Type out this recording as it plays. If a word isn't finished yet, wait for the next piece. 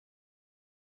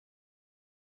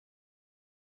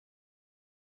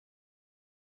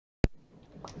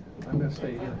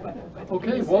say.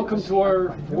 Okay, welcome to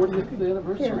our 40th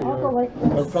anniversary.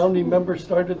 Our founding members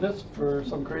started this for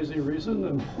some crazy reason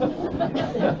and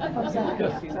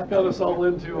got us all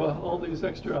into all these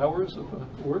extra hours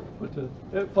of work, but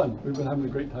fun. We've been having a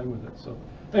great time with it. So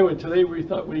anyway, today we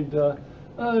thought we'd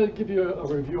give you a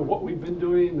review of what we've been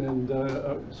doing and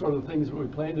sort of the things that we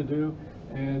plan to do.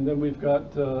 And then we've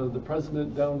got the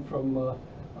president down from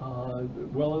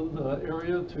Welland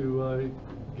area to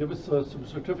give us some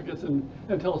certificates and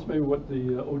tell us maybe what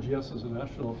the OGS as a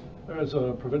national, or as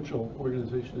a provincial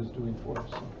organization is doing for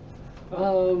us.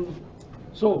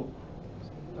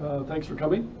 Thanks for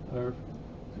coming.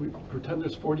 We pretend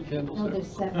there's 40 candles there. There's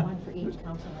set one for each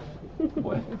council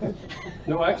member.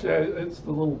 No, actually, it's the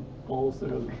little balls there.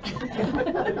 You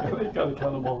got to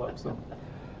count them all up. So,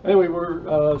 anyway, we're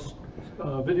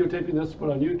videotaping this, put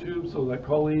on YouTube, so that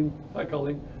Colleen, hi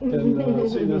Colleen, can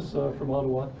see this from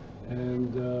Ottawa,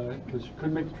 and because she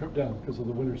couldn't make the trip down because of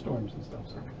the winter storms and stuff.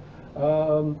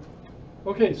 So,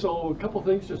 okay, so a couple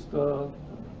things. Just you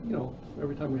know,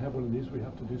 every time we have one of these, we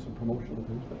have to do some promotional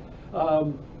things. But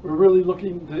we're really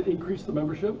looking to increase the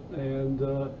membership, and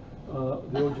the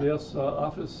OGS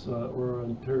office or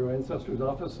Ontario Ancestors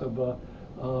office have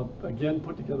again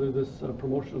put together this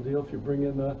promotional deal. If you bring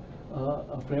in a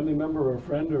family member or a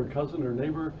friend or a cousin or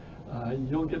neighbor,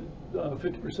 you'll get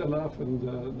 50% off and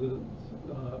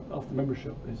off the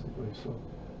membership, basically. So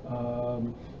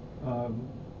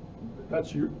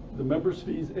that's the members'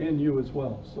 fees and you as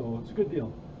well. So it's a good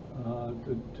deal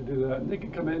to do that. And they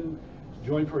can come in,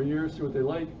 join for a year, see what they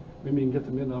like. Maybe we can get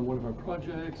them in on one of our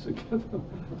projects and get them.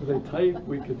 If they type,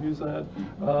 we could use that.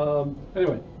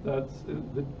 Anyway, that's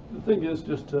the thing is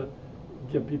just to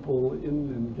get people in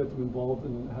and get them involved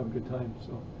and have a good time.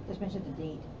 So just mention the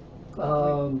date.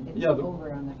 It's yeah,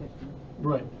 over on the 15th.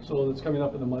 Right. So it's coming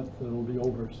up in a month. It'll be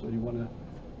over. So you want to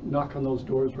knock on those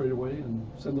doors right away and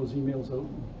send those emails out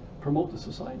and promote the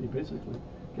society. Basically,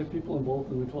 get people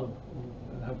involved in the club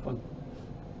and have fun.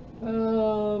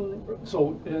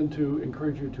 So, and to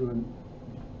encourage you to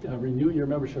renew your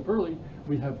membership early,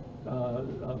 we have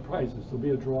prizes. There'll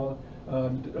be a draw.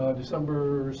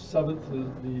 December 7th,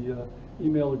 the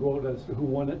email will go out as to who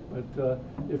won it, but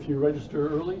if you register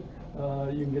early,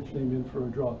 you can get your name in for a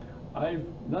draw. I've,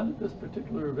 not at this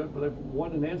particular event, but I've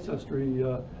won an Ancestry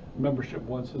membership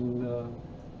once, and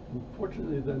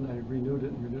unfortunately then I renewed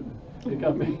it and renewed it. It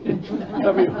got me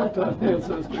hooked on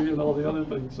Ancestry and all the other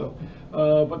things. So,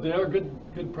 but they are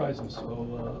good prizes.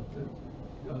 So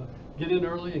get in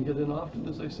early and get in often,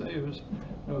 as they say.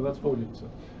 That's voting. So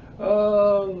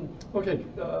okay,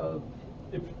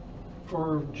 if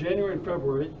for January and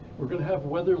February we're going to have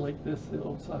weather like this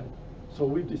outside. So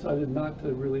we've decided not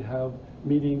to really have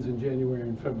meetings in January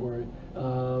and February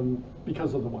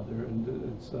because of the weather, and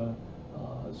it's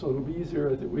so it'll be easier.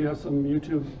 I think we have some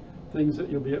YouTube things that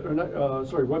you'll be, or not,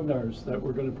 webinars that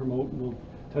we're going to promote, and we'll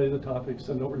tell you the topics,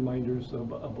 send out reminders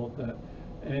about that.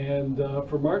 And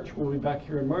for March, we'll be back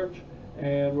here in March,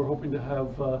 and we're hoping to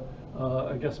have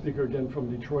a guest speaker again from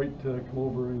Detroit to come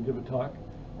over and give a talk.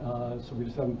 So we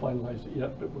just haven't finalized it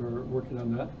yet, but we're working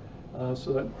on that.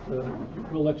 So that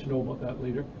we'll let you know about that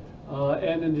later.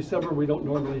 And in December, we don't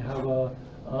normally have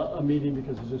a meeting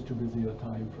because it's just too busy a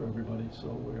time for everybody. So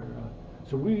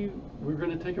we're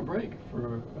going to take a break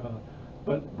for,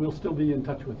 but we'll still be in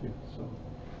touch with you. So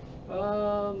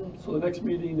so the next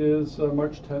meeting is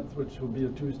March 10th, which will be a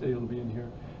Tuesday. It'll be in here.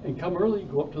 And come early.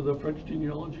 Go up to the French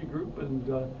Genealogy group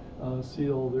and see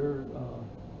all their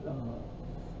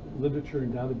literature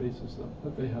and databases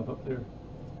that they have up there.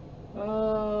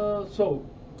 So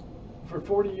for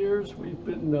 40 years we've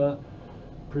been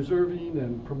preserving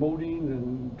and promoting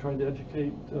and trying to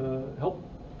educate, help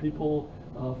people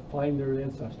find their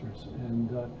ancestors, and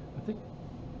I think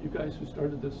you guys who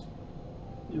started this,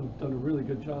 you've done a really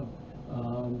good job.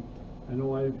 I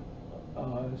know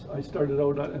I started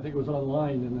out, I think it was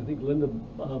online, and I think Linda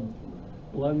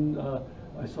Blund,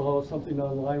 I saw something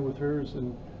online with hers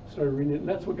and started reading it, and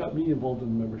that's what got me involved in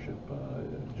the membership,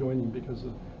 joining, because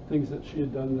of things that she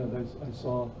had done that I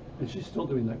saw, and she's still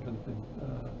doing that kind of thing,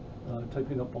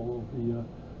 typing up all of the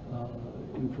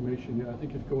information. I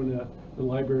think if you go into the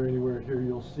library anywhere here,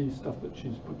 you'll see stuff that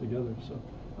she's put together. So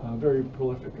very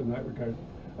prolific in that regard.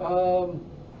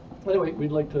 Anyway,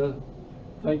 we'd like to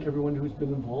thank everyone who's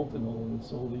been involved in all of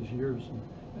this all these years,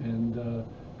 and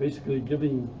basically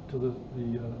giving to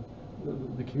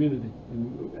the community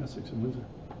in Essex and Windsor.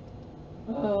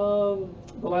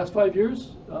 The last 5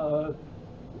 years,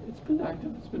 it's been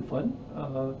active. It's been fun.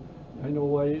 I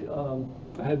know I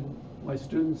had my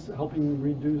students helping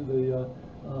redo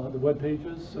the web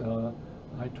pages.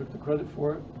 I took the credit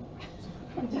for it.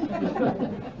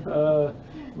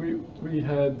 We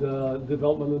had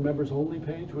development of the members only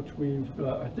page, which we've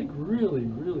I think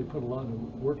really put a lot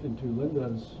of work into. Linda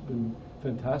has been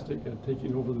fantastic at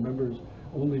taking over the members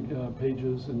only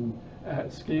pages and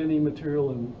scanning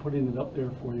material and putting it up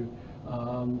there for you.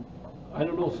 I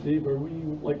don't know, Steve, are we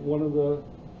like one of the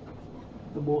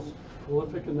most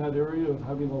prolific in that area of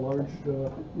having a large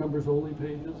members only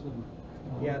pages? And,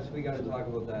 yes, we got to talk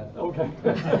about that. Okay.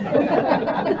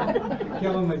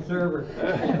 Killing my server.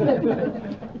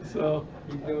 So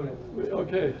he's doing it.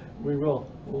 Okay, we will.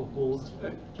 We'll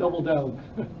double down.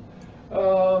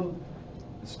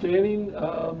 Scanning,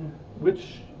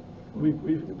 which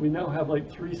we now have like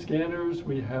 3 scanners.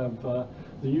 We have the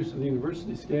use of the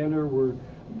university scanner. We're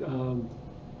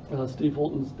Steve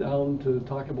Holton's down to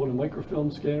talk about a microfilm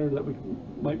scanner that we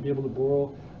might be able to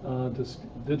borrow to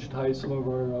digitize some of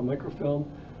our microfilm.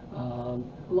 A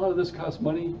lot of this costs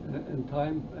money and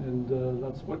time, and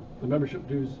that's what the membership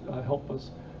dues help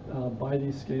us buy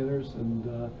these scanners,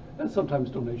 and sometimes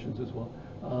donations as well.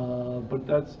 But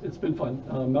it's been fun.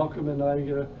 Malcolm and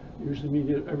I usually meet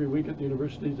every week at the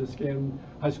university to scan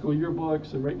high school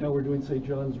yearbooks, and right now we're doing St.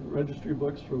 John's registry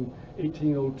books from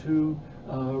 1802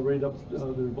 right up. There's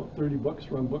about 30 books.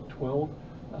 We're on book 12.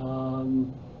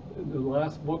 The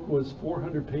last book was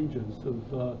 400 pages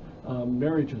of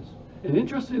marriages. And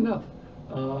interesting enough,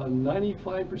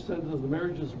 95% of the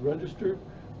marriages registered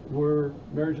were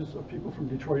marriages of people from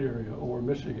Detroit area or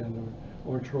Michigan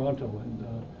or Toronto. And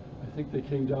I think they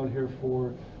came down here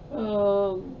for,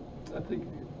 I think,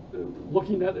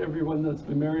 looking at everyone that's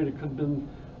been married. It could have been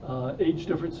age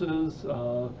differences,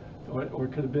 or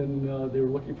it could have been they were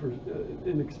looking for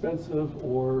inexpensive,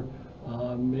 or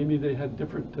maybe they had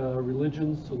different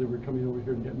religions, so they were coming over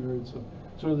here to get married. So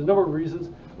there's a number of reasons.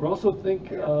 We also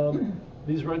think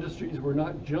these registries were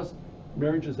not just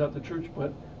marriages at the church,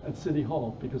 but at City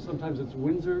Hall, because sometimes it's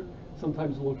Windsor,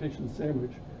 sometimes the location is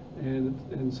Sandwich,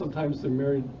 and sometimes they're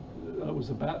married. It was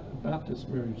a Baptist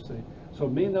marriage, say. So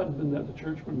it may not have been at the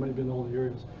church, but it might have been all the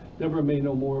areas. Deborah may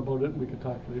know more about it, and we could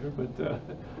talk later, but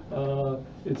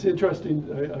it's interesting.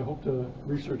 I hope to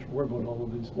research more about all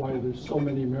of these, why there's so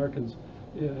many Americans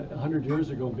 100 years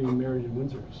ago being married in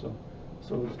Windsor. So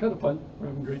it's kind of fun. We're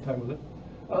having a great time with it.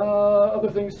 Other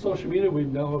things, social media, we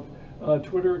now have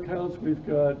Twitter accounts. We've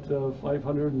got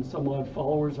 500 and some odd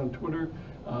followers on Twitter.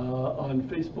 On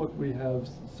Facebook, we have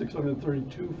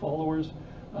 632 followers.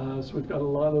 So we've got a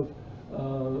lot of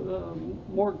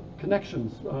more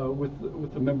connections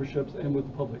with the memberships and with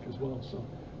the public as well.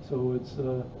 So it's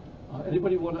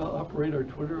anybody want to operate our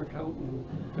Twitter account and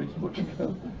Facebook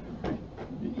account?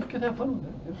 You can have fun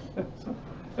with that. Yeah. So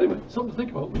anyway, something to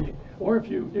think about. Or if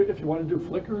you want to do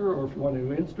Flickr, or if you want to do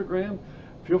Instagram,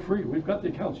 feel free. We've got the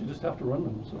accounts. You just have to run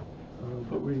them. So,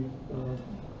 but we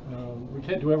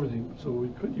can't do everything. So we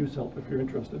could use help if you're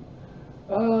interested.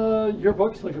 Your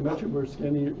books, like I mentioned, we're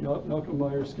scanning, Malcolm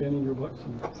and I are scanning your books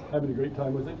and having a great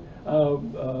time with it.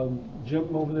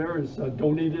 Jim over there has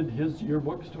donated his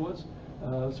yearbooks to us,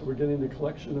 so we're getting a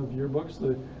collection of yearbooks.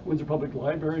 The Windsor Public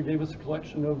Library gave us a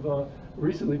collection of,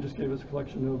 recently just gave us a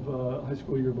collection of high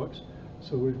school yearbooks.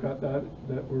 So we've got that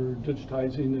we're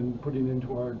digitizing and putting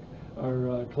into our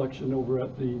collection over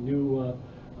at the new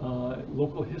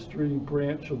local history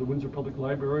branch of the Windsor Public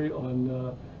Library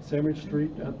on Sandwich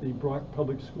Street at the Brock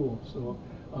Public School. So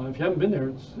if you haven't been there,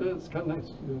 it's kind of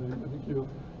nice. I think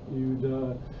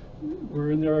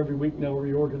we're in there every week now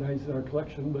reorganizing our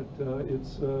collection, but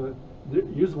it's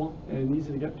usable and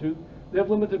easy to get to. They have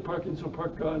limited parking, so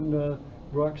park on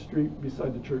Brock Street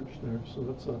beside the church there. So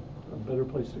that's a better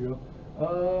place to go.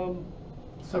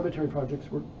 Cemetery projects,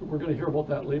 we're going to hear about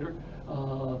that later.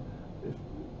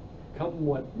 Come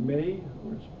what May,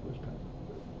 where's Pat?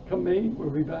 Come May, we'll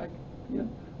be back. Yeah,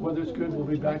 weather's good. We'll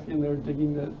be back in there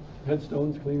digging the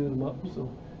headstones, cleaning them up.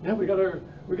 So yeah, we got our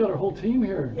whole team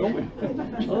here, don't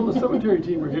we? All the cemetery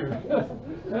team are here.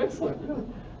 Excellent.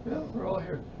 Yeah, we're all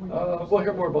here. We'll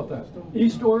hear more about that.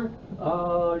 eStore,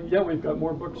 yeah, we've got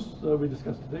more books we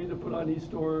discussed today to put on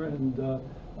eStore, and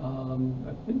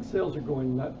I think sales are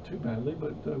going not too badly,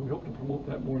 but we hope to promote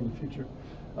that more in the future.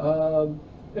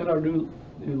 And our new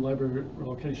library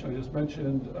location I just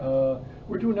mentioned,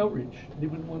 we're doing outreach.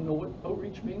 Anyone want to know what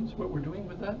outreach means? What we're doing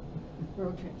with that?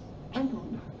 Road trips. I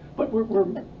don't. But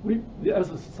we as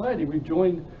a society, we've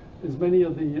joined as many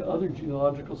of the other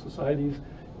genealogical societies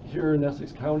here in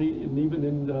Essex County and even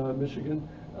in Michigan.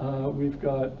 We've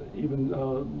got even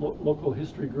local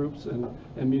history groups and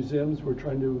museums. We're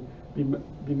trying to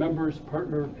be members,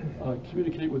 partner,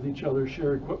 communicate with each other,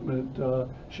 share equipment,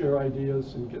 share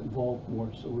ideas, and get involved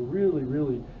more. So we're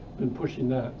really been pushing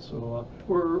that. So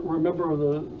we're a member of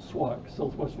the SWOC,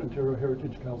 Southwestern Ontario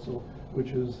Heritage Council,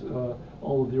 which is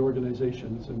all of the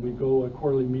organizations, and we go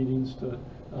quarterly meetings to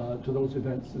those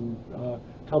events and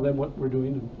tell them what we're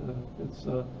doing. And it's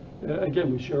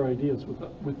again, we share ideas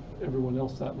with everyone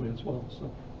else that way as well. So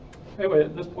anyway,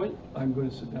 at this point, I'm going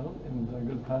to sit down and I'm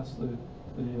going to pass the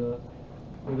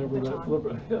whatever that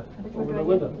flipper over to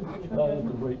Linda.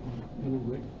 The right middle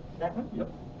rig. That one?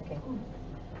 Yep. Okay.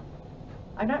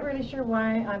 I'm not really sure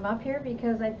why I'm up here,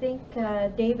 because I think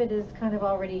David has kind of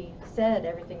already said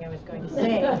everything I was going to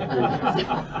say.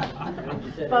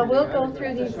 But we'll go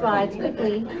through these slides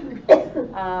quickly.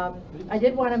 I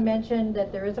did want to mention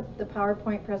that there is the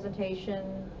PowerPoint presentation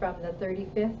from the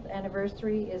 35th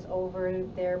anniversary is over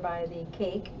there by the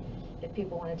cake. If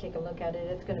people want to take a look at it,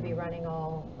 it's going to be running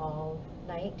all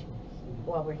night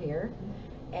while we're here.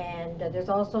 And there's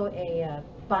also a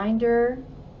binder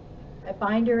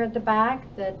at the back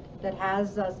that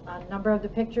has a number of the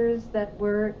pictures that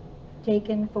were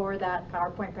taken for that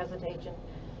PowerPoint presentation.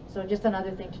 So just another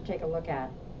thing to take a look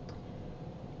at.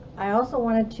 I also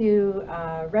wanted to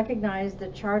recognize the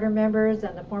charter members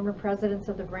and the former presidents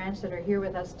of the branch that are here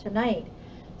with us tonight.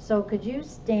 So could you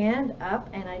stand up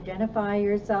and identify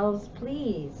yourselves,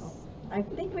 please? I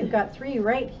think we've got 3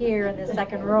 right here in the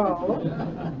second row.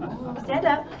 Stand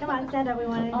up, come on, stand up. We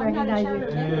want to recognize you.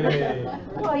 Hey.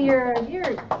 Well, you're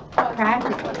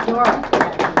practical. Dora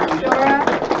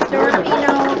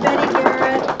Pino, Betty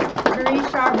Garrett, Marie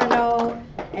Charbonneau,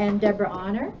 and Deborah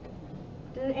Honor.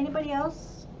 Did anybody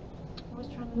else? I was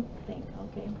trying to think.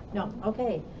 Okay, no,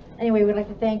 okay. Anyway, we'd like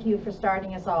to thank you for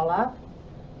starting us all up.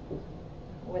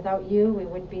 Without you, we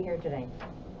wouldn't be here today.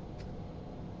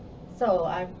 So,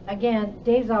 again,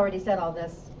 Dave's already said all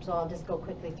this, so I'll just go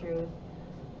quickly through.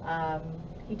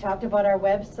 He talked about our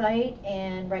website,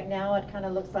 and right now it kind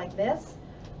of looks like this.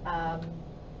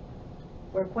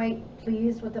 We're quite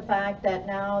pleased with the fact that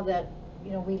now that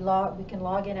we can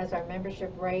log in as our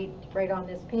membership right on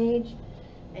this page,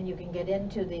 and you can get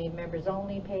into the members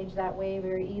only page that way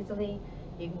very easily.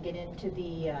 You can get into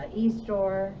the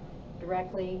e-store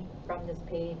directly from this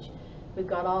page. We've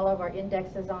got all of our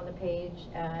indexes on the page,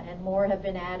 and more have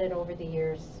been added over the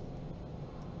years.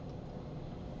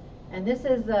 And this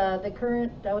is the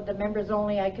current, the members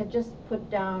only. I could just put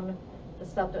down the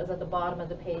stuff that was at the bottom of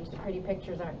the page. The pretty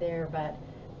pictures aren't there, but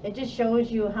it just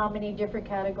shows you how many different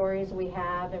categories we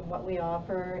have and what we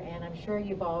offer. And I'm sure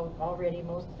you've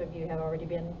most of you have already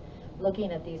been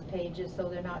looking at these pages, so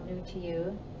they're not new to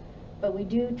you. But we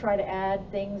do try to add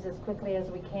things as quickly as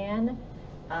we can.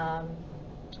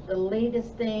 The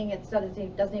latest thing, it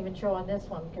doesn't even show on this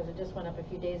one because it just went up a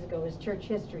few days ago, is church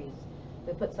histories.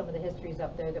 We put some of the histories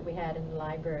up there that we had in the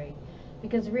library.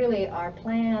 Because really our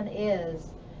plan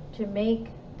is to make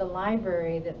the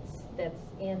library that's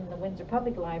in the Windsor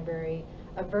Public Library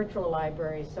a virtual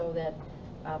library, so that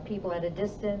people at a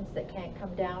distance that can't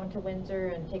come down to Windsor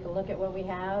and take a look at what we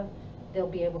have, they'll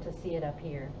be able to see it up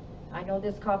here. I know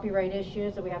there's copyright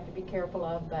issues that we have to be careful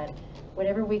of, but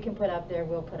whatever we can put up there,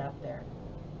 we'll put up there.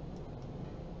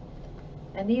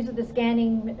 And these are the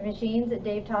scanning machines that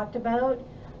Dave talked about.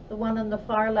 The one on the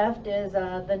far left is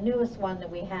the newest one that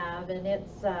we have, and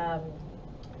it's, I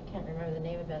can't remember the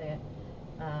name of it,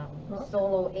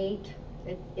 Solo 8.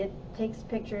 It takes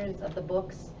pictures of the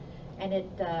books, and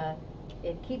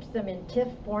it keeps them in TIFF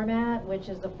format, which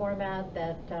is the format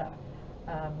that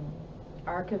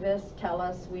archivists tell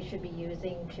us we should be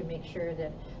using to make sure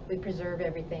that we preserve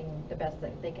everything the best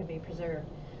that they can be preserved.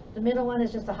 The middle one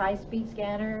is just a high-speed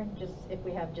scanner, just if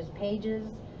we have just pages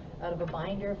out of a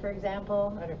binder, for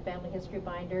example, out of a family history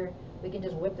binder, we can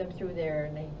just whip them through there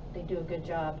and they do a good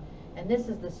job. And this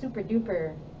is the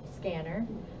super-duper scanner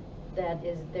that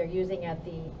they're using at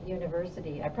the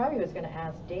university. I probably was going to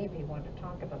ask Dave if he wanted to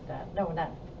talk about that. No,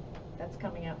 that's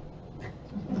coming up.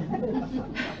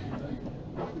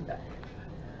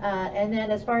 And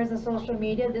then as far as the social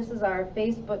media, this is our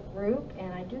Facebook group,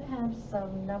 and I do have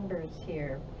some numbers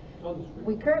here.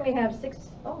 We currently have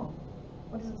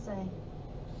what does it say?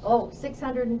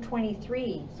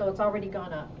 623, so it's already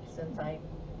gone up since I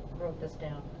wrote this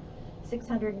down.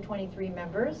 623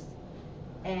 members,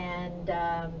 and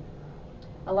a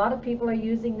lot of people are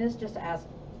using this just to ask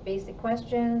basic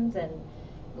questions and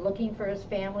looking for his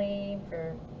family,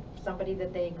 for somebody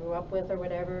that they grew up with or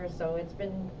whatever, so it's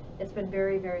been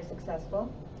very, very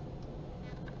successful.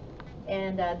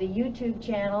 And the YouTube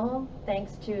channel,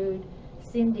 thanks to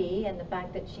Cindy and the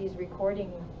fact that she's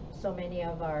recording so many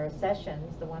of our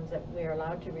sessions, the ones that we're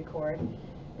allowed to record,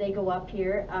 they go up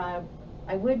here.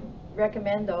 I would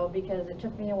recommend though, because it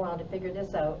took me a while to figure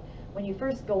this out, when you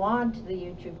first go on to the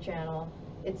YouTube channel,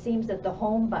 it seems that the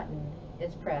home button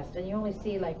is pressed and you only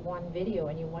see like one video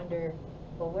and you wonder,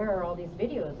 well, where are all these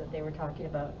videos that they were talking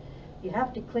about? You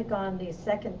have to click on the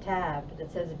second tab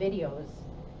that says videos,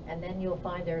 and then you'll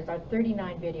find there's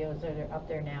 39 videos that are up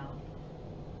there now,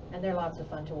 and they're lots of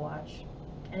fun to watch.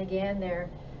 And again, they're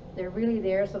really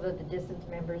there so that the distance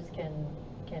members can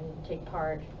take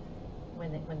part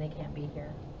when they can't be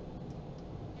here.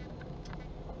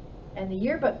 And the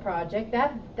yearbook project,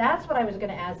 that's what I was going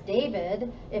to ask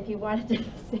David if you wanted to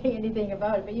say anything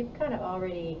about it, but you've kind of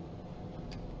already.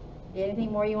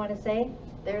 Anything more you want to say?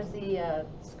 There's the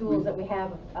schools that we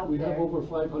have up there. We have over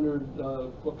 500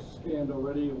 books scanned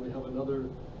already, and we have another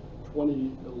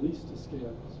 20 at least to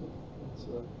scan. So it's,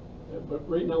 but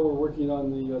right now we're working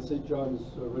on the St. John's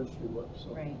registry book. So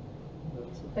right.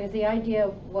 That's Because the idea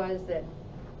was that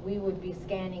we would be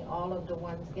scanning all of the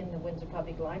ones in the Windsor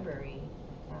Public Library.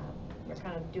 We're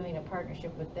kind of doing a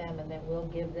partnership with them, and then we'll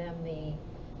give them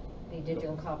the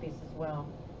digital copies as well.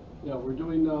 Yeah, we're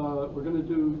doing. We're going to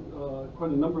do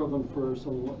quite a number of them for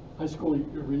some high school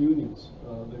reunions.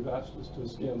 They've asked us to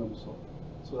scan them, so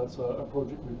that's a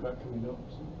project we've got coming up.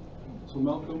 So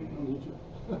Malcolm, I need you.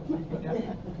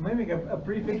 Yeah. Let me make a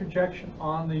brief interjection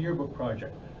on the yearbook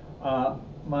project.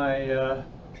 My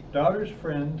daughter's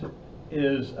friend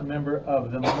is a member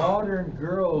of the Modern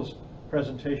Girls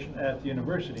presentation at the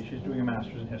university. She's doing a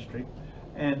master's in history,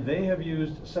 and they have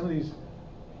used some of these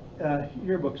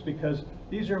yearbooks because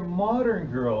these are modern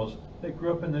girls that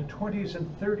grew up in the 20s and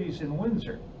 30s in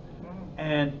Windsor,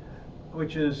 and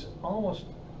which is almost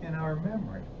in our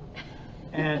memory.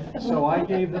 And so I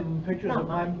gave them pictures of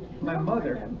my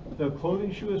mother, the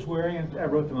clothing she was wearing, and I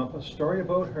wrote them up a story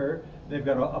about her. They've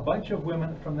got a bunch of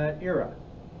women from that era,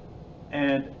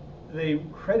 and they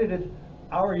credited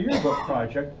our yearbook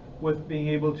project with being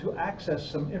able to access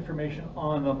some information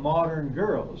on the modern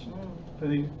girls. For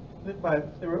these,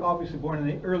 they were obviously born in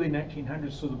the early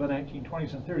 1900s, so the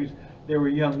 1920s and 30s. They were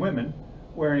young women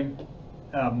wearing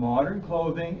modern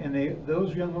clothing, and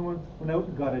those young women went out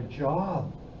and got a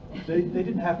job. They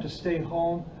didn't have to stay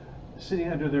home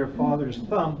sitting under their father's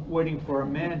thumb waiting for a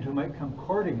man who might come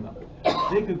courting them.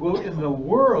 They could go out in the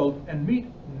world and meet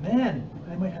men.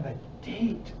 They might have a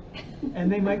date,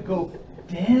 and they might go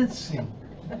dancing,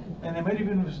 and they might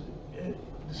even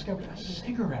discover a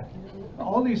cigarette.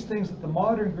 All these things that the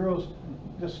modern girls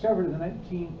discovered in the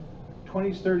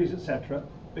 1920s, 30s, etc.,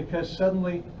 because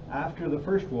suddenly after the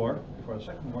First War, before the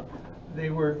Second War, they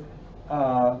were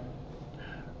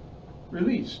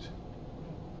released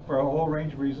for a whole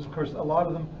range of reasons. Of course, a lot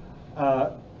of them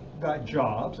got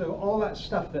jobs, so all that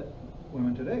stuff that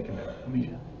women today can do, I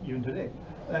mean, even today,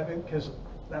 because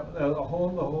the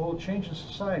whole change in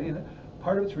society, and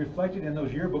part of it's reflected in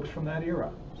those yearbooks from that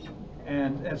era.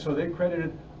 And so they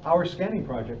credited our scanning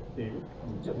project, David,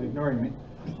 he's ignoring me,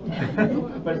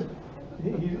 but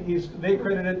they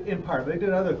credited in part. They did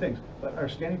other things, but our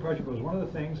scanning project was one of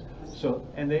the things. So,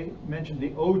 and they mentioned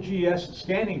the OGS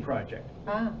scanning project.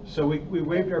 Ah. So we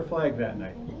waved our flag that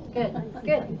night. Good,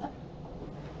 good.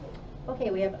 Okay,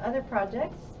 we have other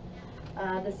projects.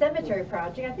 The cemetery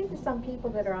project. I think there's some people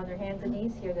that are on their hands and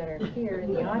knees here that are here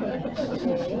in the audience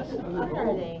today. Where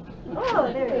are they?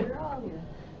 Oh, there they are.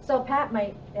 So Pat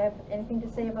might have anything to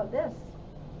say about this.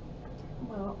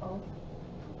 Well, I'll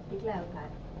speak loud,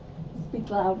 Pat. Speak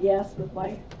loud, yes, with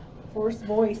my hoarse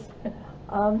voice.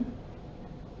 I'm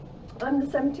the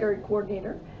cemetery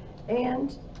coordinator,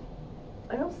 and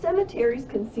I know cemeteries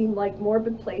can seem like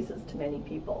morbid places to many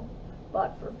people,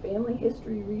 but for family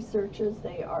history researchers,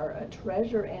 they are a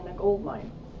treasure and a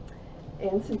goldmine.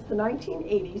 And since the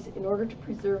 1980s, in order to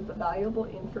preserve the valuable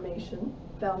information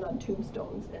found on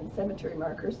tombstones and cemetery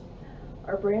markers,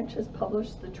 our branch has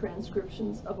published the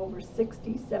transcriptions of over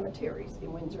 60 cemeteries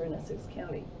in Windsor and Essex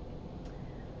County.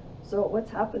 So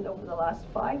what's happened over the last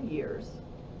 5 years,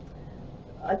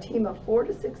 a team of 4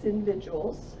 to 6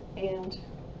 individuals, and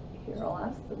here I'll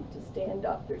ask them to stand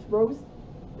up. There's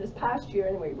this past year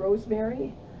anyway,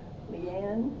 Rosemary,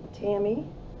 Leanne, Tammy,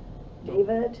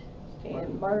 David,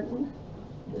 and Martin.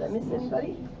 Did I miss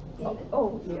anybody?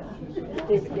 Oh, yeah,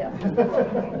 David, yeah.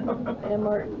 And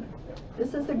Martin.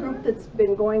 This is the group that's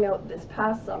been going out this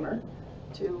past summer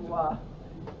to,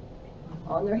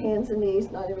 on their hands and knees,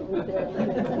 not everyone's there on their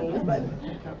hands and knees, but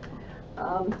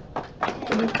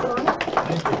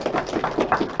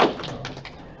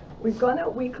we've gone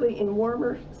out weekly in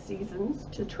warmer seasons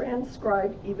to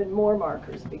transcribe even more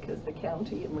markers because the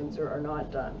county and Windsor are not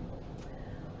done.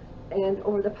 And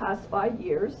over the past 5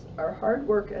 years, our hard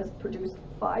work has produced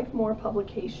 5 more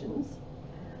publications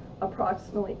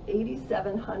approximately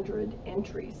 8,700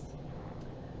 entries.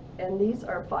 And these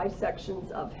are 5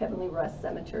 sections of Heavenly Rest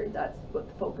Cemetery. That's what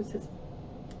the focus has,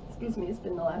 has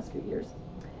been the last few years.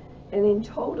 And in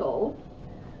total,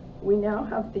 we now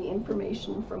have the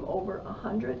information from over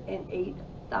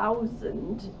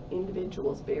 108,000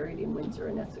 individuals buried in Windsor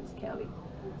and Essex County.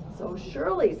 So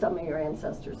surely some of your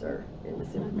ancestors are in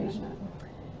this information.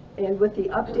 And with the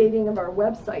updating of our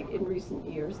website in recent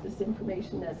years, this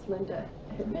information, as Linda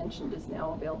had mentioned, is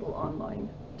now available online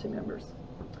to members.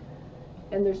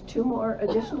 And there's 2 more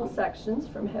additional sections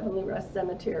from Heavenly Rest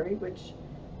Cemetery, which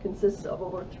consists of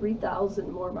over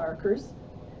 3,000 more markers,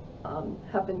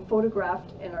 have been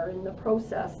photographed and are in the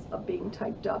process of being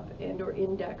typed up and or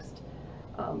indexed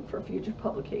for future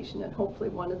publication, and hopefully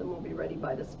one of them will be ready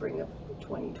by the spring of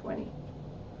 2020.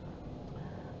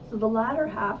 So the latter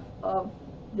half of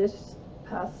this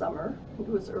past summer, it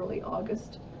was early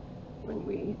August when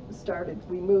we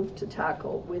moved to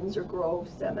tackle Windsor Grove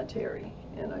Cemetery,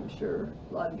 and I'm sure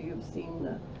a lot of you have seen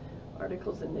the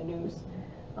articles in the news.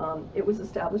 It was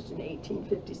established in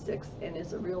 1856 and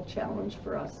is a real challenge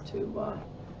for us to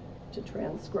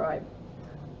transcribe.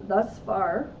 Thus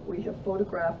far, we have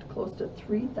photographed close to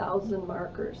 3,000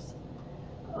 markers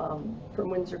from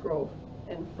Windsor Grove,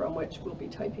 and from which we'll be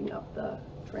typing up the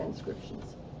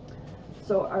transcriptions.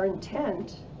 So our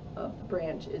intent of the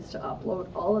branch is to upload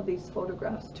all of these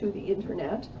photographs to the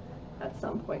internet at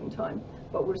some point in time,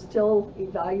 but we're still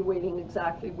evaluating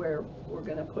exactly where we're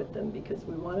going to put them, because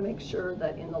we want to make sure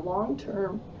that in the long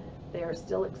term they are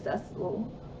still accessible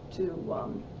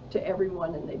to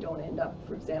everyone, and they don't end up,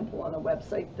 for example, on a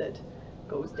website that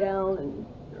goes down and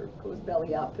or goes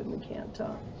belly up, and we can't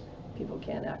people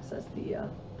can't access the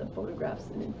photographs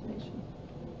and information.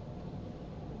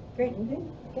 Great.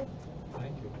 Anything? Good.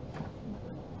 Thank you.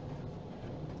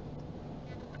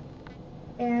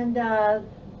 And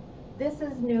this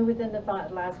is new within the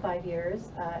last 5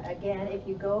 years. Again, if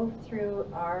you go through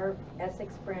our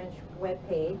Essex branch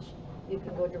webpage, you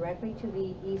can go directly to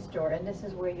the e-store, and this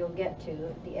is where you'll get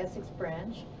to the Essex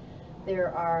branch.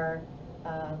 There are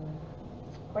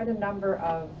quite a number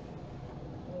of,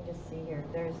 let me just see here,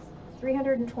 there's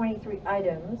 323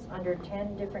 items under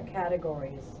 10 different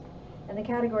categories. And the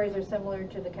categories are similar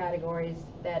to the categories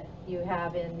that you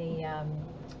have in the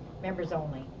members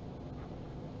only.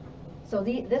 So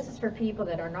this is for people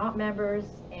that are not members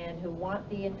and who want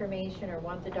the information or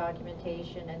want the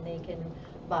documentation, and they can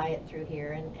buy it through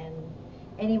here. And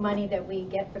any money that we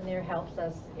get from there helps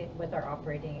us with our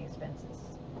operating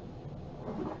expenses.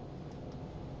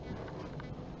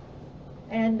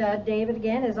 And David,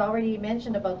 again, has already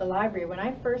mentioned about the library. When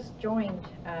I first joined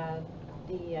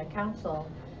the council,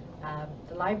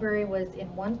 the library was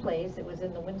in one place. It was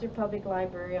in the Windsor Public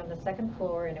Library on the 2nd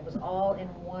floor, and it was all in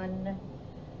one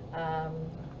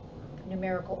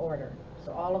numerical order.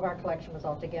 So all of our collection was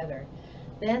all together.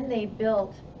 Then they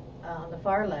built, on the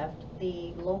far left,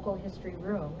 the local history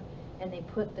room, and they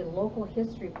put the local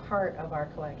history part of our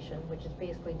collection, which is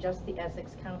basically just the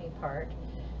Essex County part,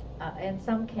 and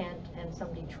some Kent and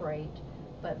some Detroit,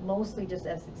 but mostly just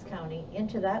Essex County,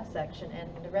 into that section, and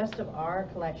the rest of our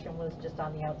collection was just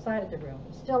on the outside of the room.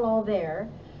 Still all there.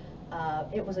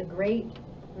 It was a great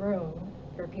room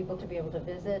for people to be able to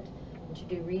visit and to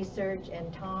do research,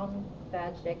 and Tom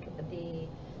Bajdik, the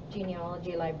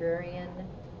genealogy librarian,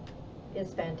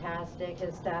 is fantastic.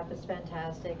 His staff is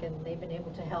fantastic, and they've been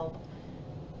able to help.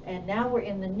 And now we're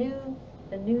in the new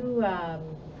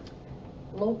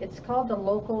it's called the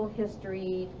local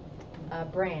history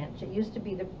branch. It used to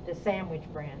be the sandwich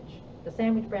branch. The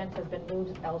sandwich branch has been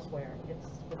moved elsewhere.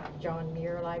 It's with John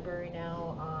Muir Library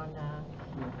now on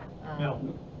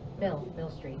Mill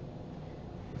Street.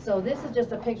 So this is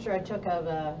just a picture I took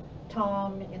of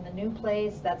Tom in the new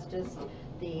place. That's just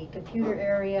the computer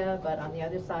area, but on the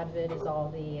other side of it is all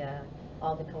the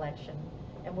collection.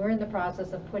 And we're in the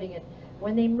process of putting it.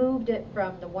 When they moved it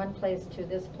from the one place to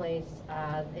this place,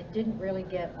 it didn't really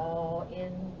get all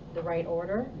in the right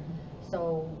order.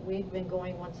 So we've been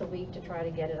going once a week to try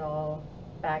to get it all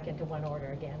back into one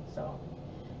order again. So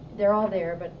they're all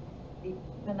there, but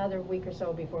another week or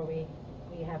so before we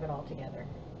have it all together.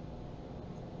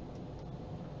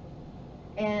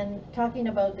 And talking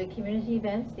about the community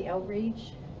events, the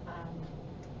outreach,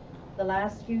 the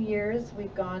last few years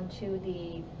we've gone to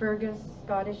the Fergus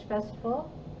Scottish Festival.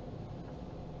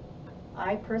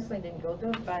 I personally didn't go to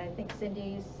it, but I think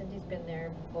Cindy's been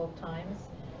there both times.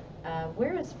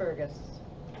 Where is Fergus?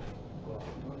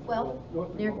 Well,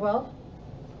 Near Guelph?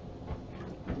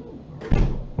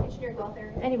 it's near Guelph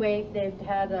area. Anyway, they've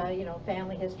had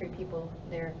family history people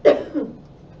there.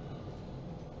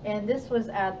 And this was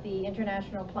at the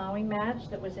International Plowing Match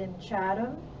that was in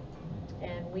Chatham.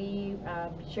 And we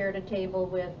shared a table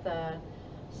with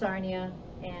Sarnia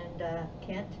and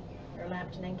Kent, or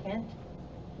Lambton and Kent.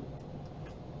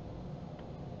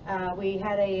 We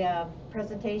had a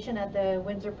presentation at the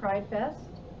Windsor Pride Fest,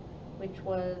 which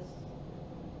was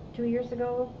 2 years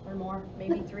ago or more,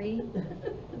 maybe 3.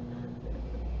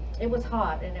 It was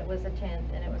hot, and it was a tent,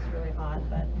 and it was really hot,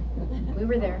 but we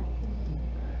were there.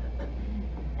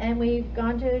 And we've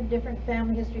gone to different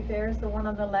family history fairs. The one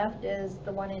on the left is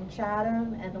the one in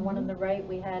Chatham, and the one on the right,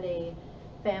 we had a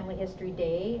family history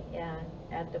day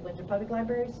at the Windsor Public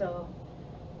Library, so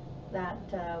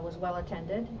that was well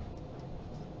attended.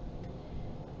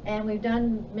 And we've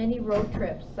done many road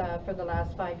trips for the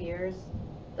last 5 years.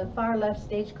 The far left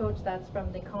stagecoach, that's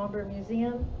from the Comber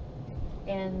Museum,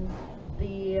 and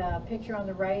the picture on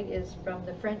the right is from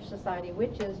the French Society,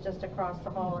 which is just across the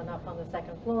hall and up on the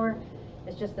 2nd floor.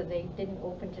 It's just that they didn't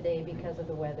open today because of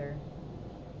the weather.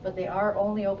 But they are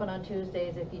only open on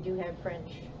Tuesdays if you do have French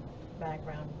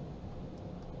background.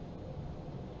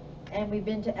 And we've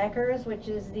been to Eckers, which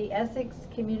is the Essex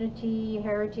Community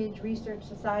Heritage Research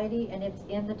Society, and it's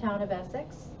in the town of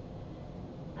Essex.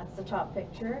 That's the top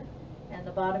picture. And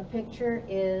the bottom picture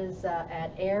is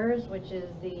at Ayers, which is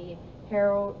the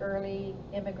Harrow Early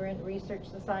Immigrant Research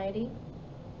Society.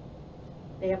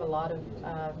 They have a lot of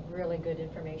really good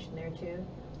information there too.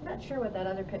 I'm not sure what that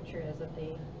other picture is of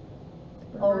the,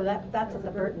 oh, that's at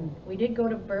the Burton. We did go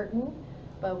to Burton,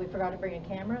 but we forgot to bring a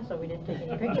camera, so we didn't take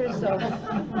any pictures, so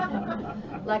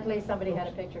luckily somebody had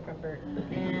a picture from Burton.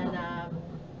 And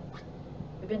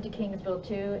we've been to Kingsville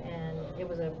too, and it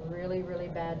was a really, really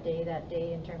bad day that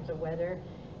day in terms of weather,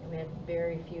 and we had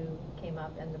very few came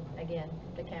up, and again,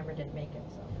 the camera didn't make it,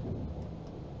 so.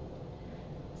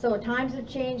 So times have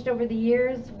changed over the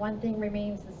years. One thing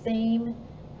remains the same,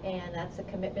 and that's a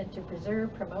commitment to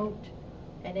preserve, promote,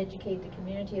 and educate the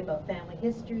community about family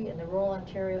history and the role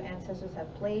Ontario ancestors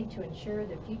have played to ensure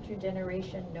the future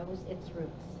generation knows its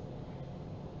roots.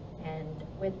 And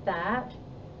with that,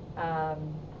 I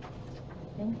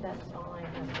think that's all I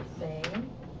have to say.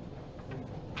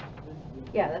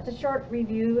 Yeah, that's a short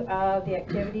review of the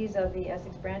activities of the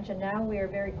Essex branch, and now we are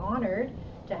very honored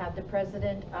to have the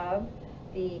president of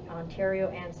the Ontario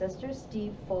Ancestors,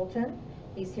 Steve Fulton.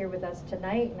 He's here with us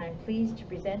tonight, and I'm pleased to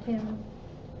present him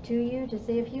to you to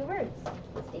say a few words.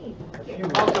 Steve. You're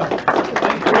welcome. Thank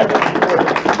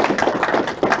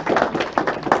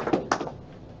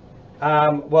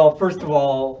you. Well, first of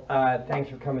all, thanks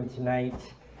for coming tonight.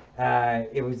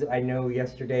 It was, I know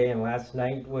yesterday and last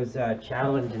night was a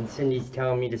challenge, and Cindy's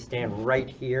telling me to stand right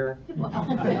here.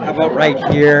 How about right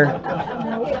here?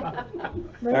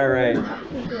 All right.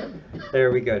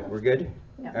 There we good. We're good?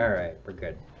 Yeah. All right, we're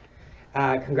good.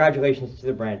 Congratulations to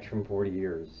the branch from 40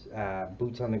 years.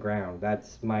 Boots on the ground.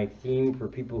 That's my theme for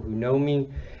people who know me.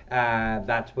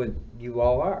 That's what you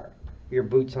all are. You're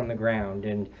boots on the ground,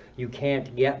 and you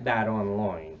can't get that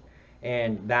online.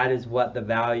 And that is what the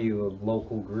value of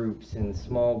local groups and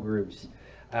small groups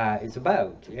is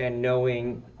about. And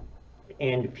knowing,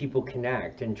 and people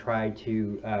connect and try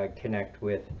to connect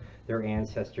with their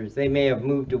ancestors. They may have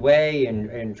moved away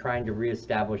and trying to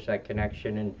reestablish that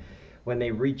connection. And when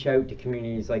they reach out to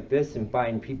communities like this and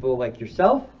find people like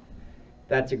yourself,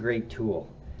 that's a great tool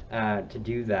to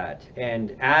do that.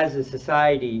 And as a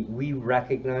society, we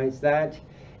recognize that,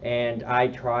 and I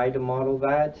try to model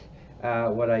that.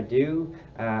 What I do,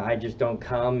 I just don't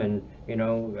come and, you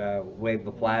know, wave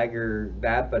the flag or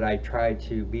that, but I try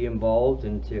to be involved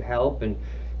and to help. And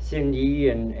Cindy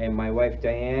and my wife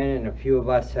Diane and a few of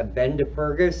us have been to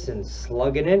Fergus and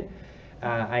slugging it.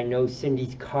 I know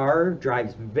Cindy's car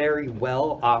drives very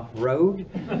well off-road.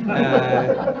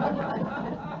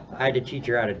 I had to teach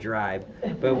her how to drive,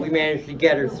 but we managed to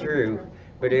get her through.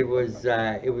 But it was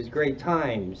great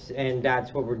times, and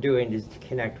that's what we're doing, is to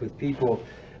connect with people.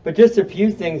 But just a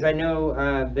few things. I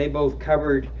know they both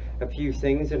covered a few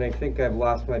things, and I think I've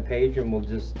lost my page, and we'll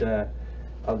just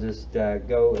I'll just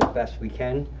go as best we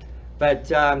can.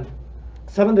 But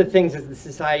some of the things that the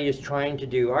society is trying to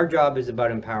do, our job is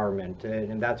about empowerment,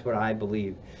 and that's what I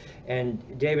believe. And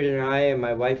David and I and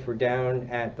my wife were down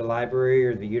at the library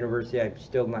or the university. I'm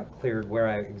still not clear where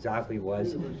I exactly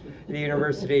was. The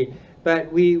university.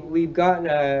 But we've gotten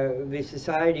the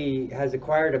society has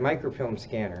acquired a microfilm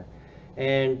scanner.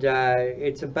 And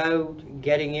it's about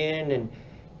getting in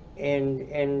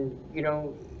and you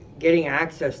know, getting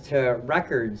access to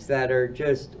records that are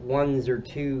just ones or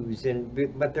twos,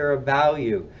 but they're of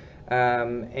value.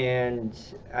 And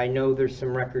I know there's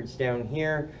some records down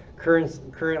here.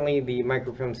 Currently, the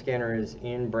microfilm scanner is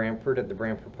in Brantford at the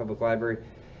Brantford Public Library,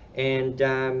 And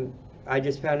I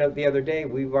just found out the other day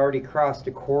we've already crossed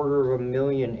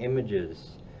 250,000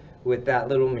 images with that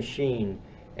little machine,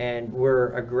 and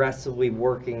we're aggressively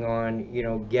working on, you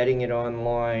know, getting it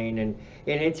online. And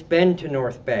it's been to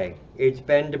North Bay, it's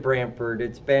been to Brantford,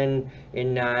 it's been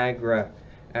in Niagara,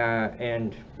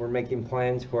 and we're making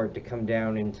plans for it to come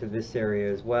down into this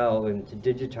area as well, and to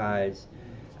digitize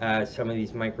some of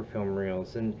these microfilm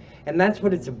reels. And that's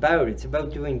what it's about. It's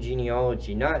about doing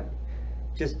genealogy, not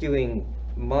just doing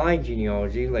my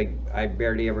genealogy, like I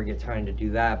barely ever get time to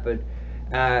do that,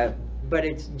 but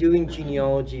it's doing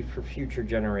genealogy for future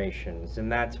generations.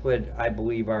 And that's what I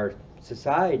believe our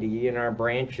society and our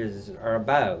branches are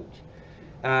about.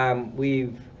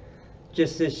 We've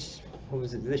just this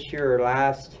year or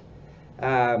last,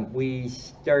 we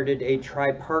started a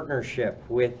tri-partnership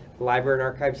with Library and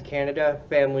Archives Canada,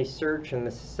 Family Search, and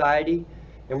the Society,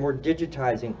 and we're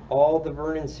digitizing all the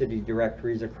Vernon City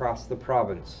directories across the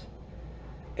province.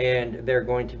 And they're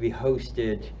going to be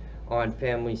hosted on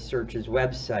Family Search's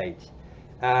website.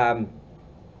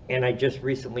 And I just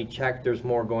recently checked, there's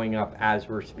more going up as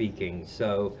we're speaking.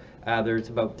 So there's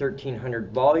about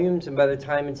 1,300 volumes, and by the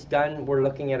time it's done, we're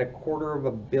looking at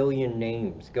 250 million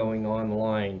names going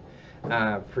online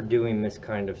for doing this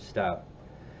kind of stuff.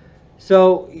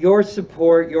 So your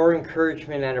support, your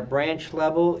encouragement at a branch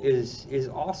level is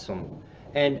awesome.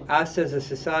 And us as a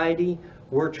society,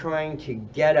 we're trying to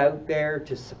get out there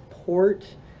to support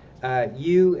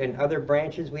you and other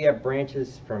branches. We have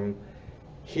branches from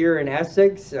here in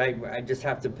Essex. I just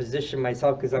have to position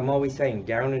myself because I'm always saying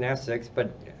down in Essex,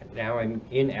 but now I'm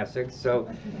in Essex. So,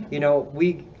 you know,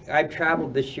 I've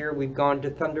traveled this year. We've gone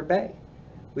to Thunder Bay.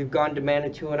 We've gone to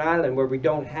Manitoulin Island, where we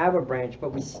don't have a branch,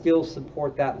 but we still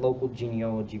support that local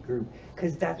genealogy group,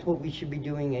 because that's what we should be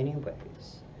doing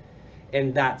anyways.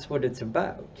 And that's what it's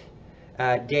about.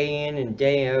 Day in and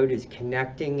day out is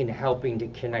connecting and helping to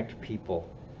connect people.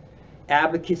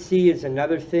 Advocacy is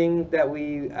another thing that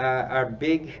we are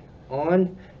big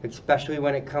on, especially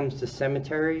when it comes to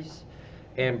cemeteries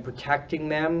and protecting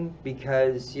them,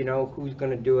 because, you know, who's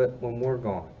going to do it when we're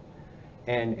gone?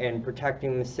 And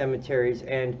protecting the cemeteries.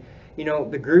 And, you know,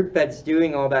 the group that's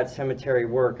doing all that cemetery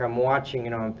work, I'm watching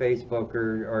it on Facebook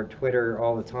or Twitter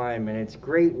all the time, and it's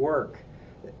great work,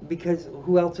 because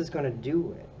who else is going to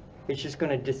do it? It's just going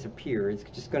to disappear. It's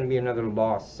just going to be another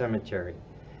lost cemetery.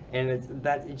 And it's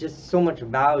just so much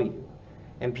value,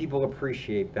 and people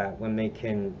appreciate that when they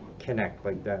can connect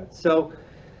like that. So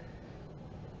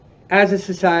as a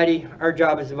society, our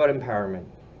job is about empowerment.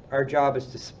 Our job is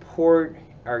to support,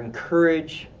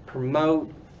 encourage,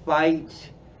 promote,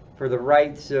 fight for the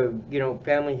rights of, you know,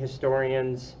 family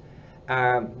historians,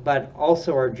 but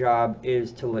also our job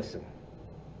is to listen.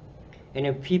 And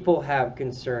if people have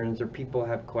concerns or people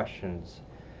have questions,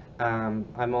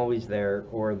 I'm always there,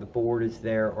 or the board is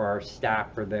there, or our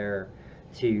staff are there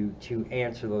to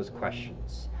answer those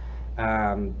questions.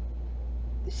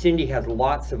 Cindy has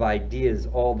lots of ideas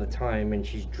all the time, and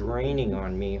she's draining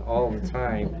on me all the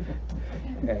time.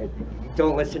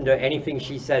 Don't listen to anything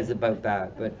she says about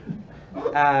that, but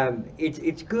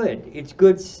it's good. It's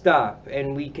good stuff,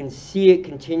 and we can see it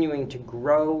continuing to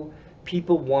grow.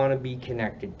 People want to be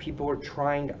connected. People are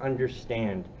trying to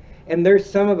understand. And there's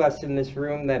some of us in this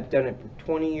room that have done it for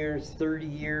 20 years, 30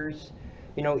 years,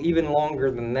 you know, even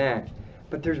longer than that.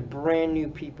 But there's brand new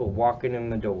people walking in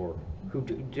the door who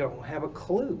don't have a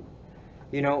clue.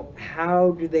 You know,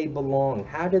 how do they belong?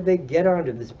 How did they get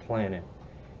onto this planet?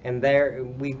 And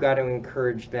we've got to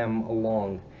encourage them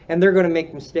along. And they're going to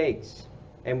make mistakes.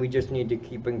 And we just need to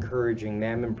keep encouraging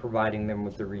them and providing them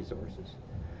with the resources.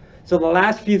 So the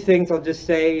last few things I'll just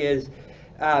say is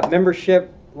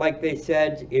membership, like they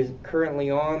said, is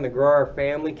currently on the Grow Our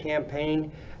Family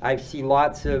campaign. I see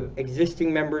lots of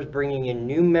existing members bringing in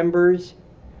new members.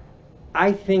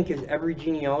 I think as every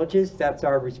genealogist, that's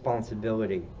our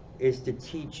responsibility, is to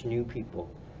teach new people.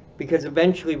 Because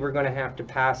eventually we're going to have to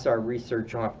pass our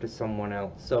research off to someone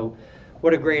else. So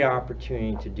what a great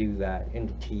opportunity to do that and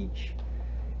to teach.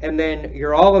 And then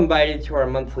you're all invited to our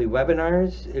monthly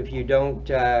webinars. If you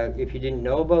didn't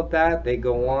know about that, they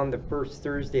go on the first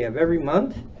Thursday of every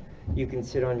month. You can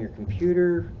sit on your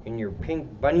computer in your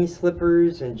pink bunny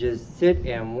slippers and just sit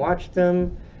and watch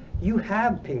them. You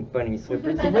have pink bunny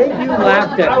slippers. The way you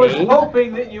laughed at me. I was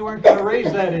hoping that you weren't going to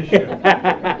raise that issue.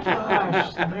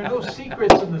 Gosh, there are no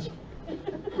secrets in this.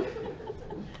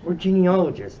 We're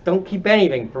genealogists. Don't keep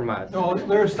anything from us. No,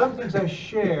 there are some things I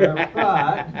share,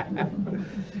 but...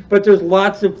 But there's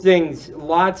lots of things,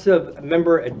 lots of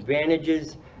member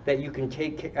advantages that you can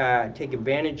take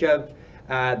advantage of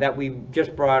that we've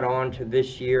just brought on to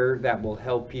this year that will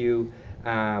help you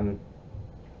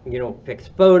you know, fix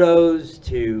photos,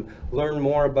 to learn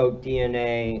more about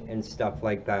DNA and stuff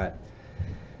like that.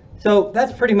 So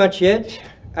that's pretty much it.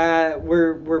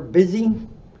 We're busy,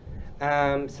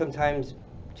 sometimes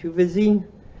too busy,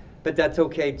 but that's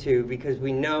okay too, because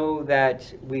we know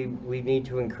that we need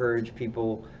to encourage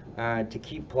people to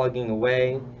keep plugging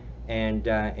away and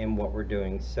in what we're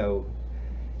doing. So,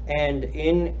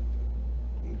 and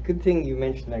good thing you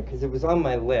mentioned that, because it was on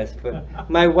my list, but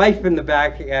my wife in the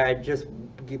back just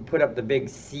put up the big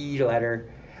C letter.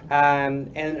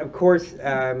 And of course,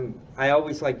 I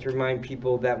always like to remind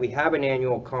people that we have an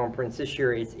annual conference. This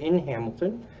year it's in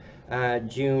Hamilton,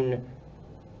 June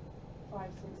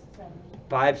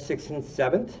 5, 6, and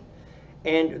 7th.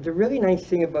 And the really nice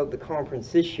thing about the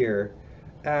conference this year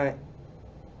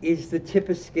is the tip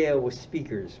of scale with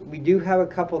speakers. We do have a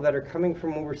couple that are coming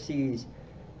from overseas,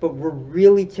 but we're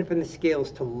really tipping the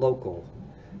scales to local.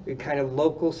 Kind of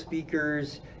local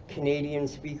speakers, Canadian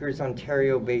speakers,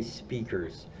 Ontario-based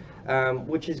speakers,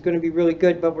 which is going to be really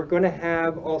good. But we're going to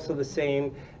have also the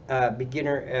same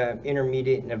beginner,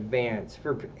 intermediate, and advanced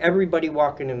for everybody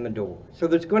walking in the door. So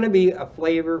there's going to be a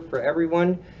flavor for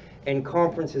everyone, and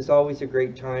conference is always a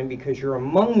great time because you're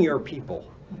among your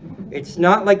people. It's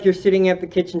not like you're sitting at the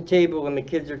kitchen table and the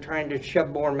kids are trying to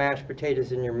shove more mashed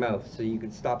potatoes in your mouth so you can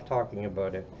stop talking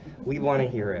about it. We want to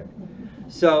hear it.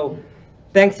 So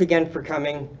thanks again for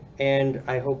coming, and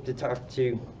I hope to talk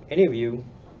to any of you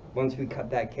once we cut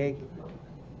that cake.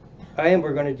 And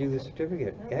we're going to do the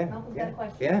certificate. Yeah. Malcolm's got a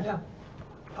question. Yeah.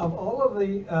 Of all of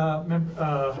the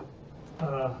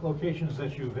locations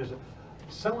that you visit,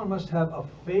 someone must have a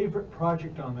favorite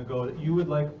project on the go that you would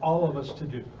like all of us to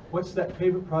do. What's that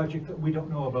favorite project that we don't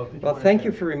know about? That Well, thank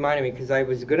you for reminding me, because I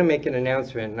was going to make an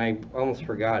announcement and I almost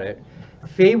forgot it.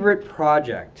 Favorite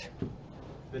project.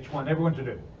 That you want everyone to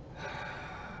do.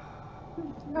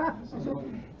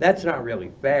 That's not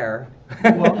really fair.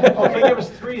 Well, okay, give us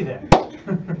 3 then.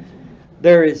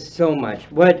 There is so much.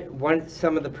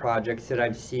 Some of the projects that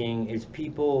I'm seeing is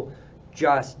people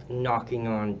just knocking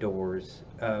on doors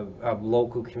of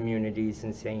local communities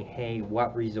and saying, hey,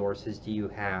 what resources do you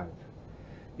have?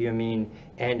 You know what I mean?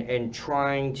 And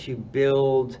trying to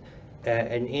build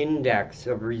an index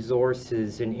of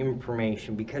resources and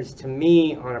information, because to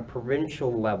me, on a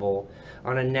provincial level,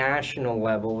 on a national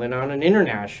level, and on an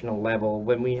international level,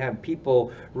 when we have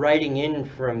people writing in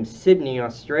from Sydney,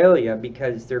 Australia,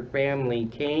 because their family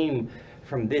came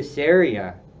from this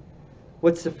area,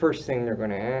 what's the first thing they're going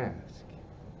to ask?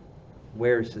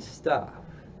 Where's the stuff?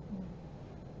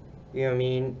 You know what I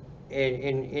mean?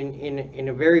 In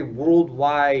a very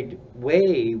worldwide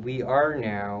way we are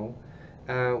now,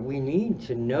 we need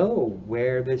to know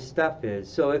where this stuff is.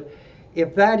 So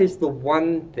if that is the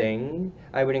one thing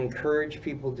I would encourage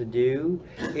people to do,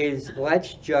 is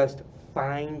let's just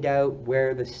find out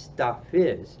where the stuff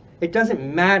is. It doesn't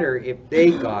matter if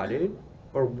they got it,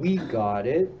 or we got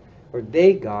it, or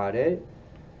they got it.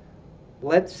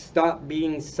 Let's stop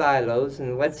being silos,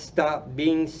 and let's stop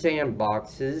being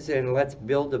sandboxes, and let's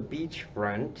build a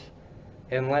beachfront,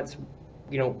 and let's,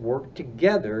 work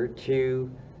together to,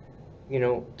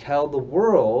 tell the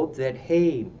world that,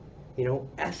 hey,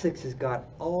 Essex has got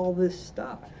all this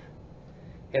stuff,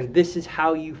 and this is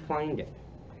how you find it,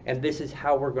 and this is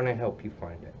how we're going to help you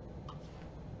find it.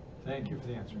 Thank you for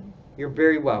the answer. You're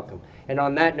very welcome. And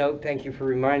on that note, thank you for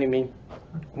reminding me.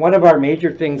 One of our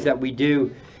major things that we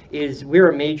do is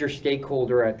we're a major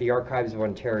stakeholder at the Archives of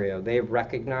Ontario. They have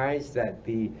recognized that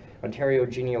the Ontario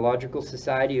Genealogical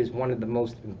Society is one of the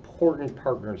most important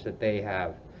partners that they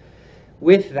have.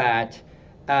 With that,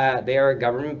 they are a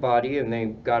government body, and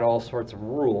they've got all sorts of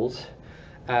rules,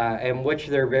 and which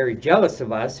they're very jealous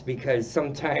of us, because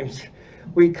sometimes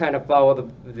we kind of follow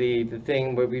the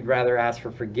thing where we'd rather ask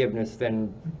for forgiveness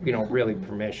than, really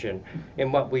permission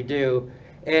in what we do.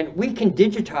 And we can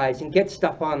digitize and get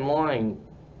stuff online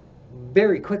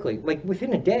very quickly, like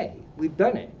within a day. We've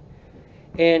done it.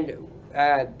 And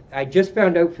I just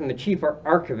found out from the chief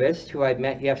archivist, who I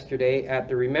met yesterday at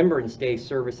the Remembrance Day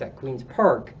service at Queen's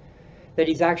Park, that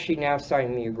he's actually now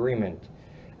signing the agreement.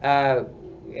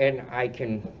 And I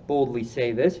can boldly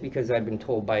say this because I've been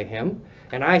told by him,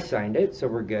 and I signed it, so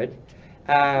we're good,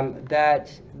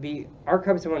 that the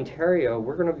Archives of Ontario,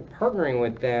 we're going to be partnering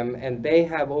with them, and they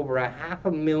have over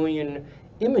 500,000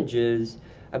 images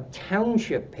of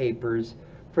township papers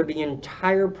for the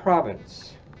entire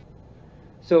province.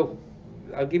 So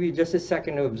I'll give you just a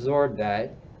second to absorb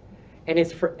that, and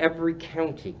it's for every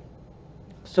county.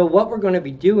 So what we're going to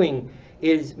be doing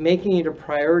is making it a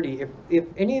priority. If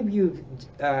any of you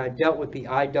dealt with the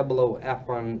IOOF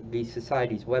on the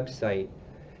Society's website,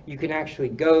 you can actually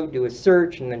go do a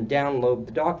search and then download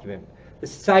the document. The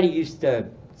society used to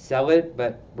sell it,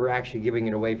 but we're actually giving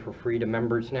it away for free to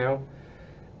members now.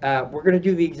 We're going to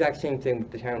do the exact same thing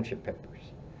with the township papers.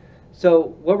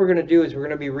 So what we're going to do is we're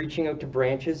going to be reaching out to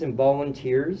branches and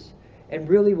volunteers, and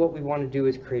really what we want to do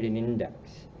is create an index.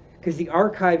 Because the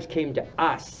archives came to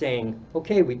us saying,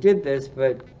 okay, we did this,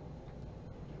 but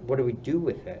what do we do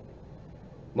with it?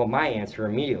 Well, my answer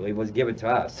immediately was give it to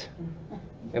us,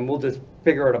 and we'll just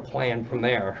figure out a plan from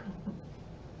there.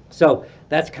 So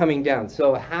that's coming down.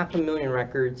 So 500,000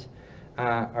 records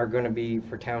are going to be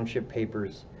for township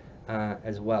papers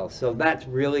as well. So that's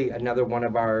really another one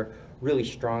of our really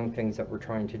strong things that we're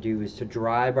trying to do, is to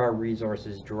drive our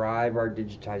resources, drive our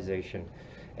digitization,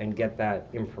 and get that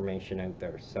information out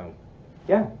there. So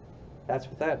yeah, that's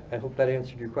with that. I hope that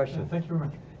answered your question. Thank you very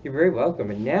much. You're very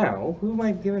welcome. And now, who am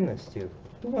I giving this to?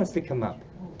 Who wants to come up?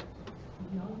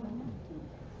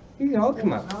 You can all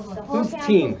come up. The whole Who's council's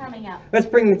team? coming up. Let's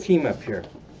bring the team up here.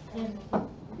 Come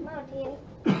on, team.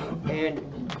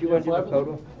 And do you want to do the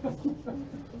photo?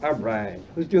 All right.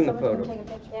 Who's doing the photo?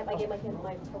 Yep, I gave my kid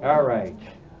my. All right.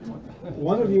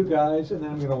 One of you guys, and then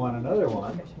I'm going to want another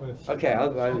one. Okay,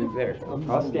 I'll there.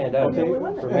 I'll stand up Okay,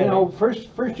 for a you know, minute.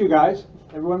 first you guys,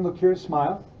 everyone look here,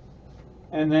 smile,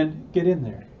 and then get in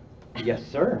there. Yes,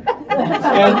 sir.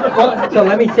 And, So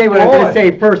let me say what I'm going to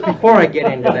say first before I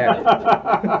get into there.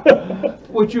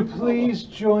 Would you please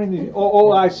join the,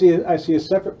 I see a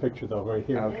separate picture though, right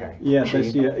here. Okay. Yes, I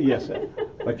see it, yes.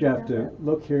 But you have to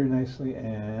look here nicely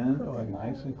and,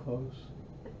 nice and close.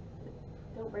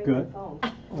 Don't break Good. my phone.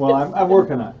 Well, I'm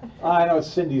working on it. I know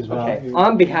Cindy's Okay, value.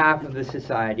 on behalf of the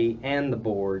society and the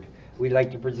board, we'd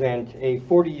like to present a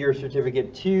 40-year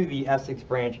certificate to the Essex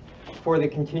branch for the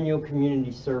continual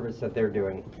community service that they're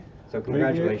doing. So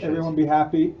congratulations. Everyone be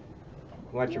happy.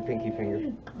 Watch your pinky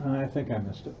finger. I think I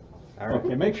missed it. All right.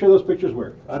 Okay, make sure those pictures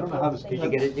work. I don't know how this. Did you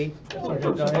get it, Dee?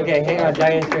 Okay, hang on,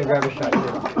 Diane's gonna grab a shot too.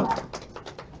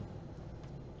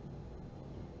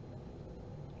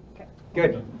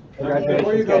 Good.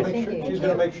 Before you go, Congratulations, make sure, guys. she's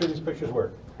gonna make sure these pictures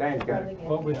work. Diane's got it.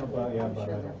 Well, we have, yeah, but I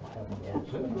don't have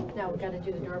them. Now, we've got to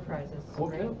do the door prizes,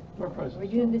 Okay, right? our prize. Are we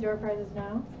doing the door prizes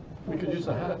now? We could use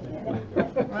a hat.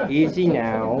 Easy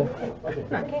now. Okay.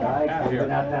 Guys, but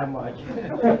not that much.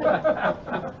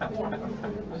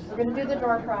 We're gonna do the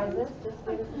door prizes, just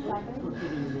give us a second.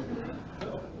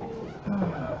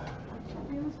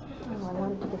 I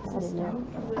wanted to get that in there.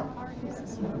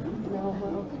 No,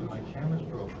 well, My camera's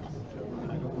broken. I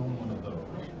don't own one of those.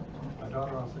 My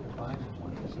daughter also could find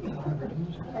one.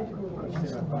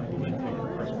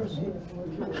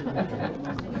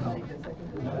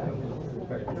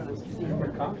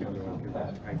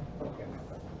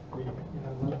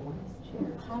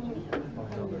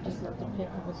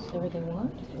 Everything we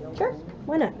want? sure,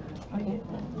 why not?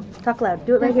 Talk loud,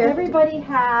 do it right Does here. everybody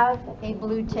have a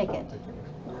blue ticket?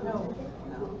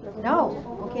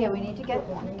 No? Okay, we need to get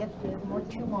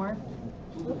two more.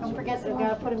 Don't forget, we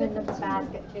gotta put them in the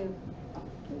basket too.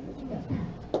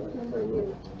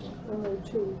 Number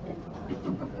two.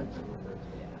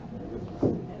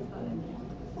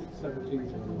 17.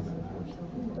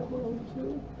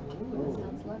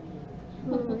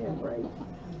 Oh, yeah, right.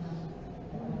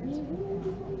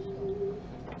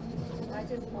 I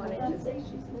just wanted to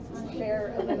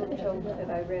share a little joke that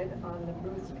I read on the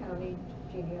Bruce County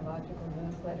Genealogical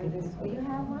newsletter this week. You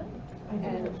have one?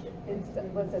 And it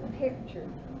was a picture.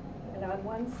 And on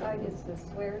one side is the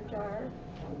swear jar,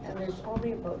 and there's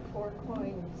only about 4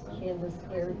 coins in the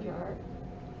swear jar.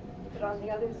 But on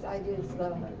the other side is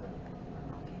the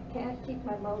can't keep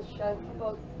my mouth shut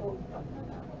about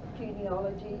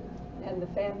genealogy, and the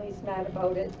family's mad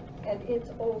about it, and it's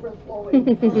overflowing.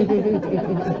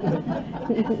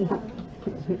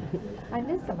 I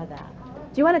missed some of that.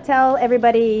 Do you want to tell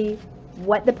everybody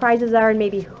what the prizes are and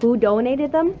maybe who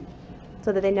donated them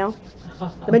so that they know?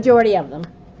 The majority of them.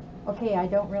 Okay, I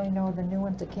don't really know the new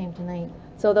ones that came tonight.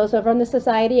 So those are from the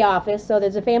society office. So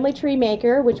there's a family tree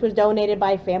maker, which was donated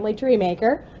by Family Tree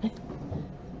Maker.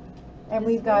 And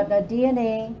we've got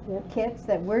DNA kits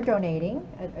that we're donating,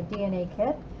 a DNA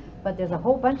kit, but there's a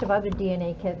whole bunch of other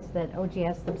DNA kits that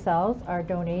OGS themselves are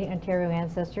donating, Ontario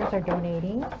Ancestors are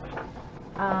donating.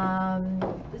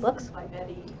 Looks.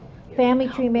 Family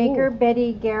Tree Maker,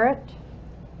 Betty Garrett,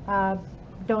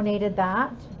 donated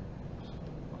that.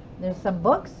 There's some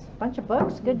books, bunch of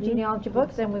books, good genealogy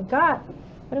books, and we've got,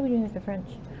 what are we doing with the French?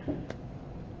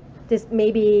 Just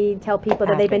maybe tell people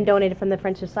that they've been Packet. donated from the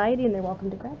French Society and they're welcome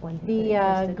to grab one. if they're The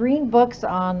interested. green books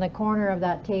on the corner of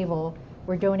that table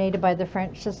were donated by the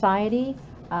French Society.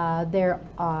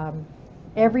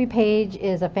 Every page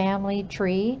is a family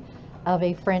tree of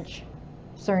a French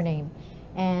surname.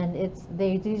 And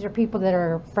these are people that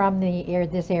are from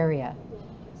this area.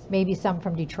 Maybe some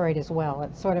from Detroit as well.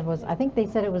 It sort of was, I think they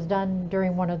said it was done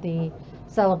during one of the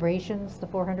celebrations, the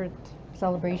 400th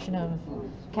celebration of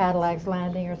Cadillac's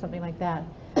landing or something like that.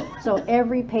 So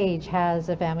every page has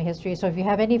a family history. So if you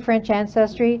have any French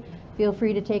ancestry, feel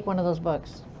free to take one of those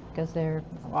books because they're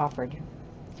offered.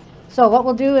 So what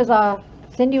we'll do is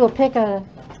Cindy will pick I'm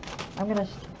going to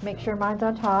make sure mine's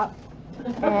on top.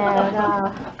 And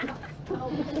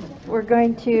we're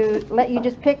going to let you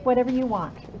just pick whatever you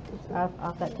want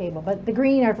off that table. But the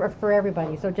green are for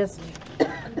everybody, so just...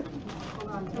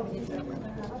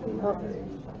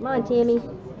 Come on, Tammy.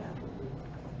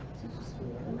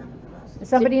 Has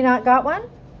somebody not got one?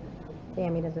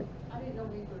 Tammy does it.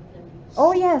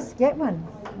 Oh, yes, get one.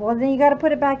 Well, then you got to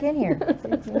put it back in here.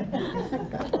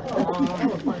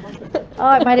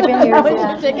 Oh, it might have been yours. That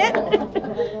was your ticket?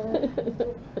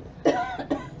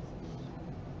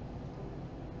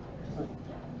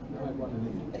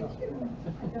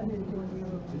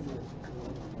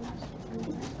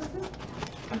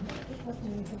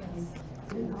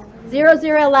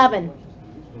 0011.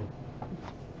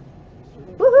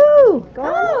 Woohoo! Go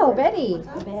on. Betty.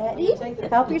 Betty.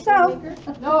 Help yourself.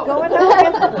 No. Go and help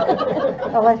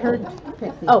him. I'll let her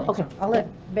pick these. Oh, okay. I'll let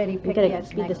Betty pick gotta the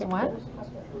speed next this one.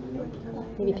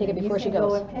 Maybe pick it before she You can go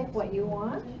goes. and pick what you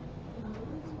want.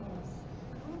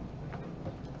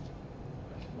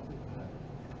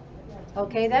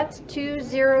 Okay, that's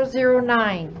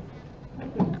 2009.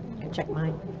 Check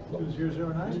mine.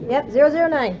 2009? Yep,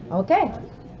 009. Okay.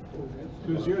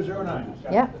 2009.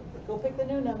 Yep. Go pick the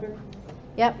new number.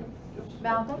 Yep.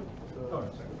 Malcolm? Oh,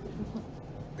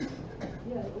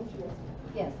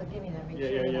 Yes, so give me that. Yeah,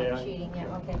 yeah. Cheating,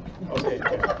 yeah, okay. Okay.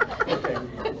 Okay.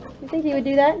 You think he would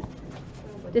do that?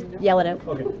 Just yell it out.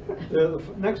 Okay. The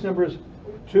next number is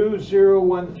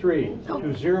 2013.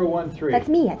 2013. That's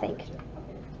me, I think.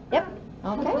 Yep.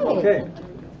 Okay. Okay.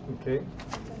 Okay.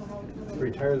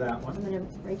 Retire that one.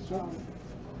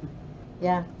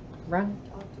 Yeah, run.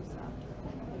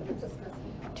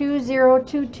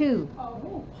 2022.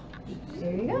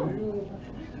 There you go.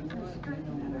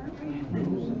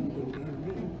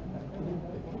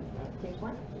 Take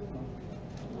one.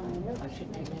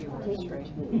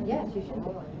 Yes, you should.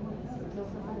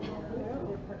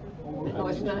 Oh,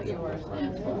 it's not yours.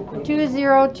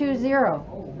 2020.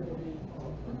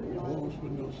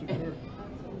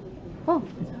 Oh.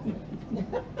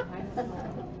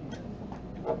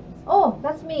 Oh,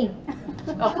 that's me.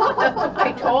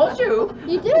 I told you.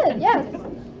 You did, yes.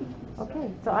 Okay,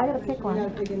 so I gotta pick one.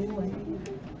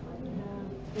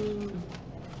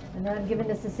 And then I'm giving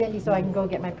this to Cindy so I can go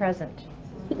get my present.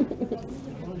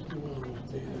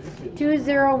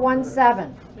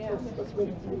 2017.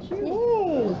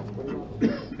 Yay!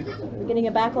 You getting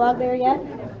a backlog there yet?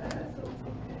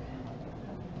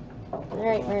 All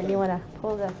right, where do you want to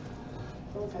pull the?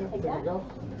 Take that.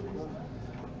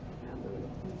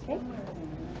 Okay.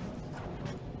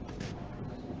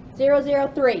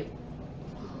 003.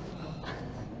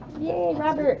 Yay,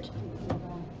 Robert.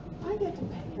 I get to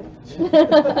pick it.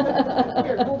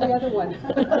 Here, pull the other one.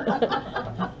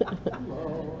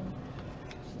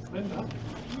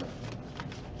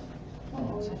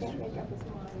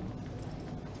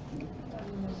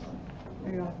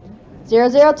 Zero,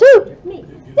 002. Me.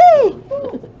 Yay!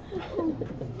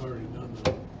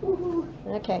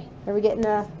 Okay. Are we getting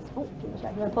a? Oh, you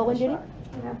want to pull one, Judy?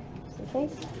 Yeah. Just in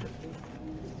case.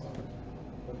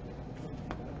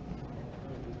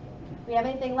 We have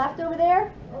anything left over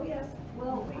there? Oh, yes.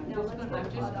 Well, no,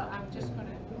 I'm just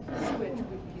gonna switch.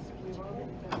 We've already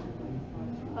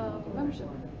done. Membership.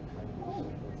 Oh,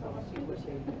 so she was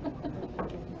here.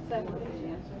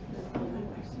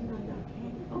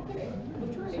 Okay.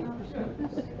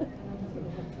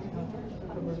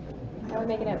 How are we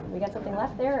making out? We got something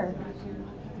left there? Or?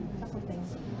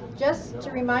 Just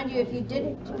to remind you, if you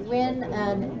didn't win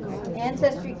an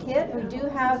Ancestry kit, we do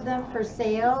have them for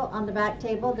sale on the back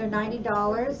table. They're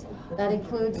 $90. That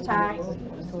includes tax.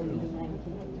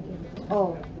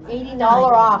 Oh, $89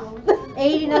 off.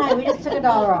 89. We just took $1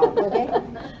 off. Okay,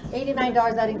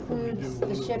 $89. That includes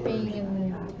the shipping and.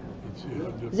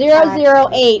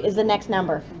 008 is the next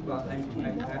number.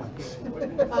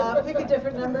 Pick a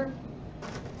different number.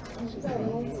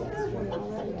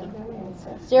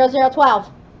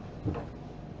 0012.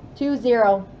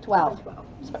 2012.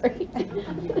 Sorry.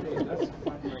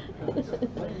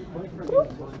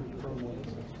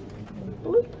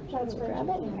 Boop. Let's grab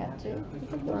it.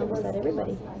 We're almost at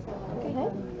everybody. Okay.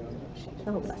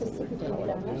 Oh, that's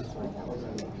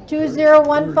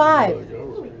 2015.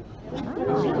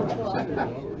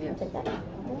 Take that.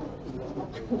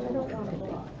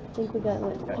 I think we got,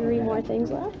 what, 3 more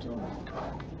things left? 3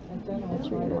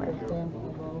 more.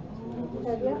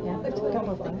 Yeah, a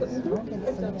couple of things.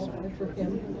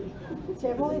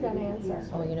 I've only done answer.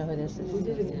 Oh, you know who this is?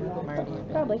 Marty.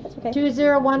 Probably, that's okay.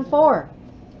 2014.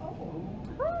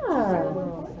 Ah,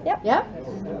 yep. Yep.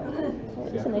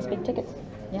 It's a nice big ticket.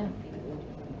 Yeah.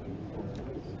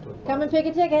 Come and pick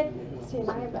a ticket. See, I I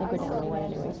think we're down to 1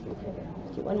 anyways.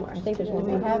 Let's do 1 more. I think there's Do 1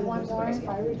 we more. have one more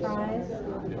prize?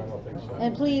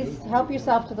 And please help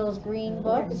yourself to those green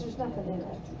books. There's nothing in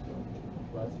it.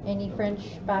 Any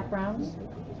French backgrounds?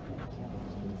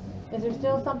 Is there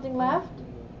still something left?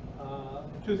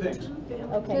 2 things. 2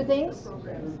 Okay. things?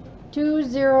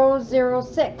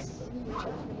 2006.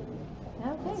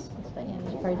 Okay.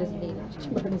 She probably doesn't need it. She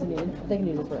probably doesn't need it. They can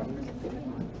use it for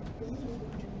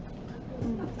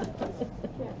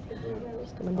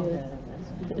Just come and do it.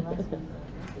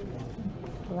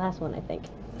 The last one, I think.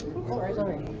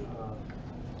 Sorry.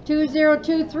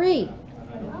 2023.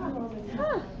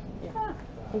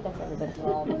 I think that's everybody.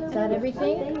 Is that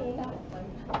everything?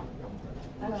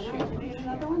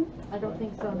 I don't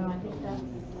think so, no, I think that's.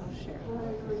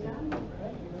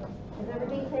 Is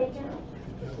everything taken?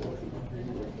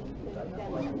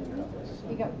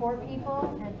 You got 4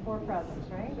 people and 4 presents,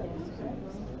 right?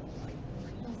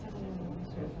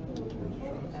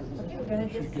 We're gonna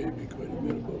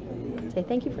just- Say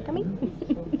thank you for coming.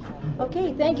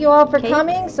 Okay, thank you all for Cake.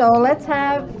 coming, so let's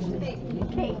have some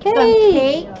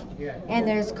cake. And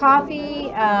there's coffee,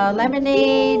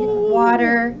 lemonade,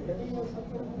 water,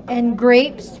 and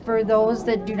grapes for those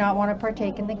that do not want to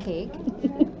partake in the cake.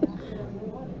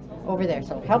 Over there,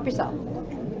 so help yourself.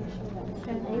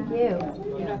 Thank you.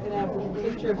 You're not gonna have a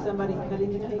picture of somebody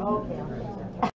cutting the cake? Okay.